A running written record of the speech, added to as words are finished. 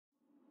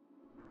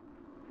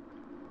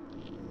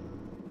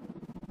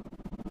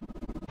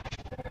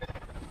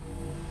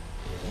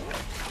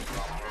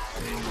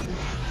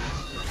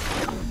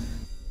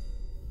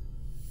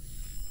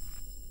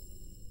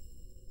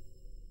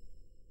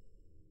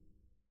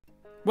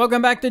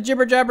Welcome back to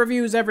Jibber Jab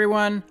Reviews,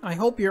 everyone. I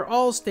hope you're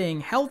all staying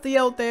healthy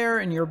out there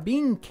and you're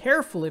being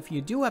careful if you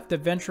do have to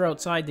venture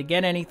outside to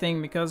get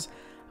anything, because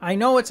I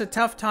know it's a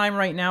tough time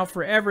right now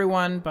for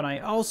everyone, but I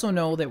also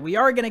know that we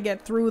are going to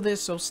get through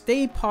this, so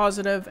stay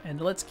positive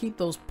and let's keep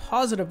those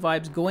positive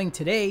vibes going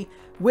today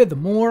with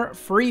more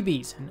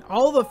freebies. And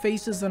all the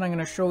faces that I'm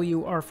going to show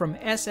you are from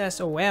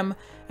SSOM,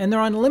 and they're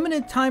on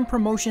limited time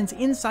promotions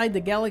inside the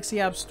Galaxy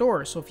App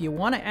Store. So if you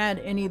want to add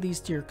any of these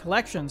to your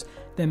collections,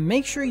 then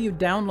make sure you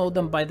download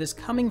them by this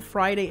coming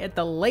Friday at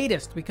the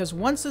latest, because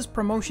once this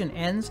promotion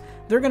ends,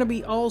 they're going to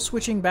be all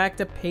switching back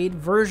to paid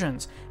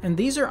versions. And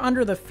these are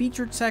under the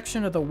featured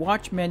section of the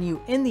watch menu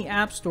in the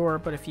App Store,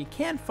 but if you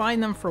can't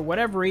find them for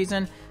whatever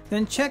reason,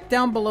 then check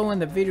down below in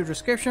the video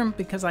description,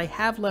 because I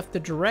have left the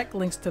direct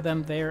links to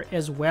them there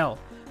as well.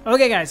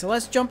 Okay guys, so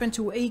let's jump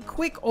into a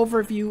quick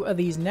overview of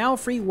these now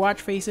free watch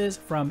faces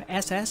from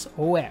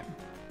SSOM.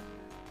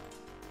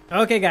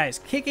 Okay guys,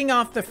 kicking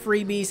off the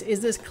freebies is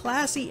this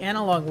classy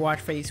analog watch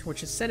face,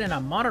 which is set in a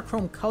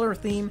monochrome color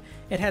theme.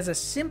 It has a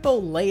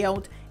simple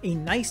layout, a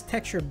nice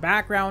textured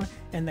background,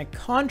 and the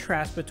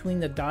contrast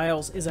between the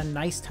dials is a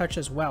nice touch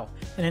as well.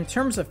 And in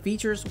terms of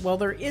features, well,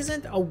 there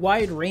isn't a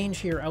wide range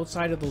here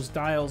outside of those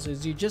dials,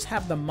 as you just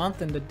have the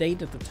month and the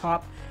date at the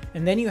top,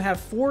 and then you have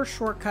 4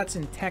 shortcuts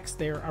in text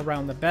there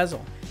around the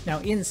bezel. Now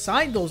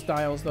inside those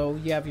dials though,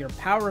 you have your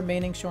power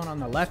remaining shown on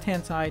the left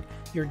hand side,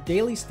 your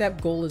daily step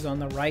goal is on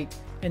the right,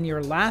 and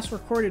your last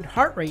recorded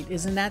heart rate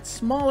is in that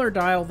smaller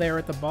dial there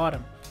at the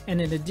bottom.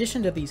 And in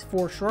addition to these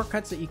 4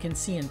 shortcuts that you can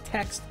see in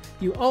text,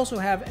 you also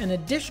have an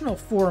additional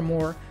 4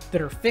 more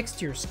that are fixed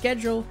to your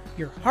schedule,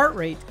 your heart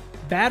rate,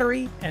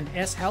 battery, and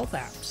S-Health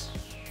apps.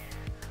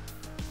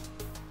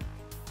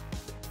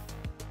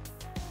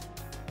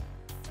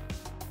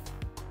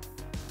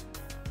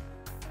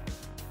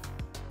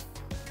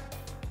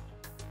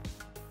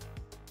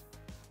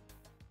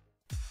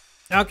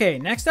 Okay,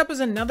 next up is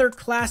another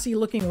classy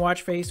looking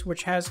watch face,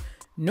 which has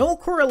no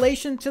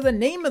correlation to the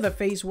name of the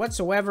face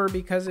whatsoever,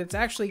 because it's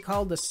actually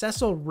called the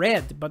Cecil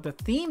Red, but the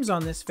themes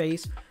on this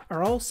face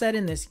are all set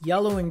in this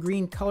yellow and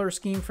green color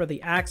scheme for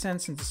the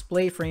accents and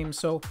display frames,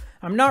 so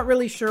I'm not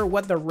really sure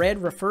what the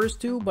red refers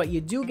to, but you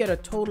do get a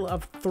total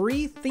of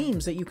 3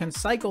 themes that you can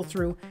cycle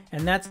through,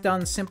 and that's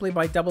done simply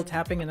by double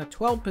tapping in the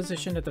 12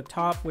 position at the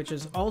top, which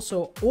is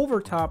also over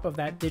top of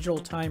that digital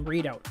time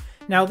readout.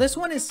 Now this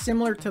one is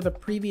similar to the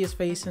previous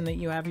face in that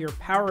you have your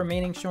power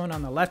remaining shown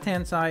on the left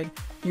hand side,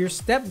 your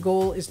step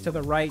goal is to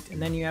the right,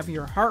 and then you have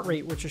your heart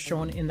rate, which is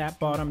shown in that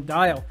bottom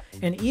dial.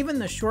 And even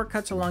the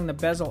shortcuts along the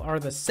bezel are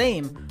the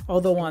same,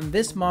 although on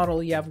this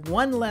model you have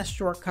 1 less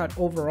shortcut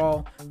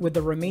overall, with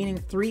the remaining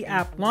 3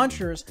 app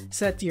launchers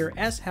set to your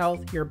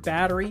S-Health, your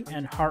battery,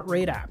 and heart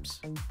rate apps.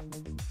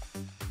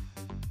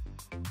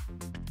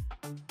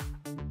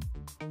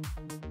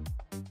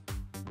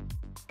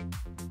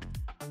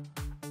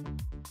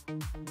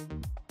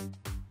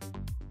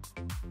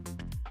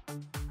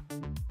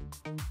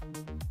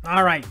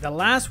 Alright, the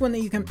last one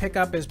that you can pick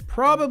up is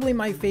probably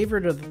my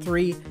favorite of the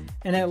 3,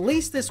 and at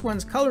least this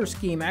one's color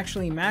scheme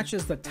actually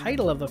matches the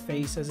title of the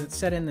face, as it's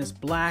set in this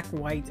black,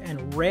 white,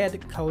 and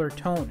red color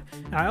tone.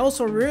 Now, I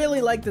also really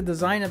like the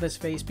design of this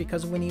face,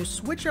 because when you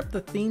switch up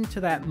the theme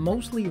to that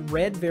mostly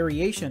red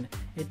variation,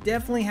 it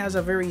definitely has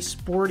a very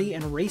sporty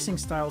and racing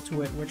style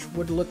to it, which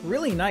would look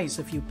really nice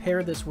if you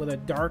pair this with a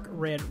dark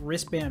red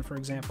wristband, for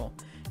example.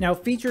 Now,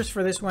 features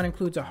for this one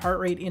includes a heart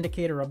rate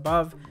indicator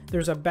above,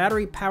 there's a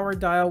battery power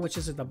dial which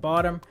is at the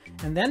bottom,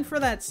 and then for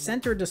that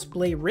center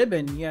display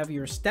ribbon, you have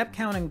your step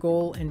count and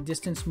goal and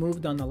distance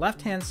moved on the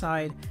left hand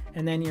side,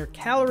 and then your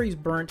calories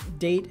burnt,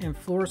 date, and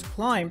floors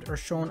climbed are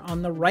shown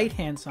on the right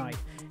hand side.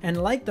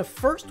 And like the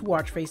first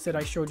watch face that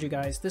I showed you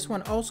guys, this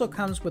one also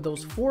comes with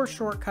those 4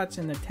 shortcuts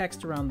in the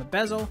text around the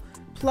bezel,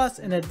 plus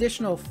an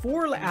additional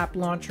 4 app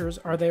launchers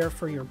are there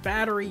for your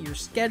battery, your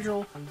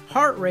schedule,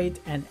 heart rate,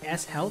 and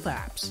S-Health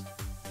apps.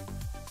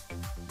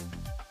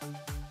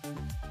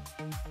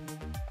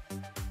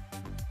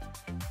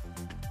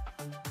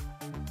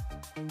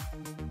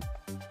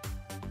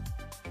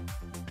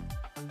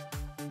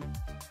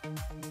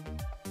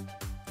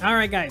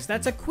 Alright guys,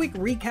 that's a quick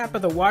recap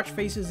of the watch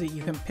faces that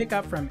you can pick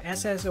up from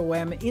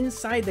SSOM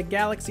inside the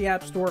Galaxy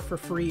App Store for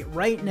free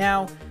right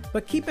now.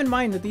 But keep in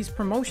mind that these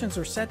promotions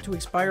are set to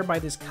expire by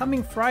this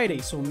coming Friday,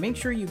 so make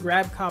sure you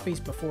grab copies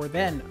before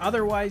then.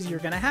 Otherwise, you're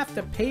going to have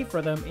to pay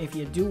for them if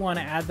you do want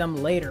to add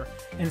them later.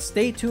 And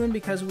stay tuned,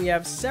 because we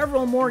have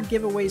several more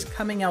giveaways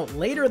coming out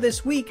later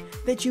this week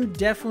that you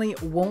definitely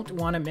won't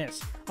want to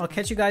miss. I'll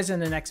catch you guys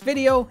in the next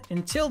video.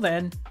 Until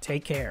then,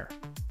 take care.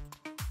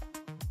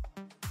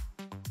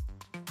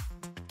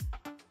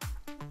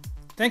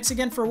 Thanks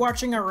again for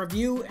watching our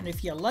review, and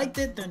if you liked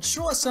it, then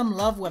show us some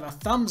love with a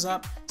thumbs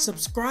up,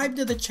 subscribe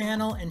to the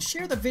channel, and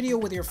share the video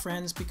with your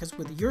friends, because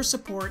with your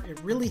support, it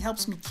really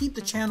helps me keep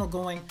the channel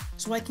going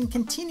so I can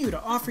continue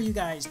to offer you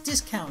guys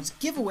discounts,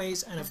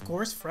 giveaways, and of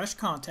course, fresh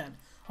content.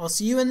 I'll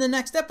see you in the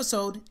next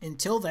episode.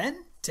 Until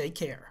then, take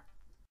care.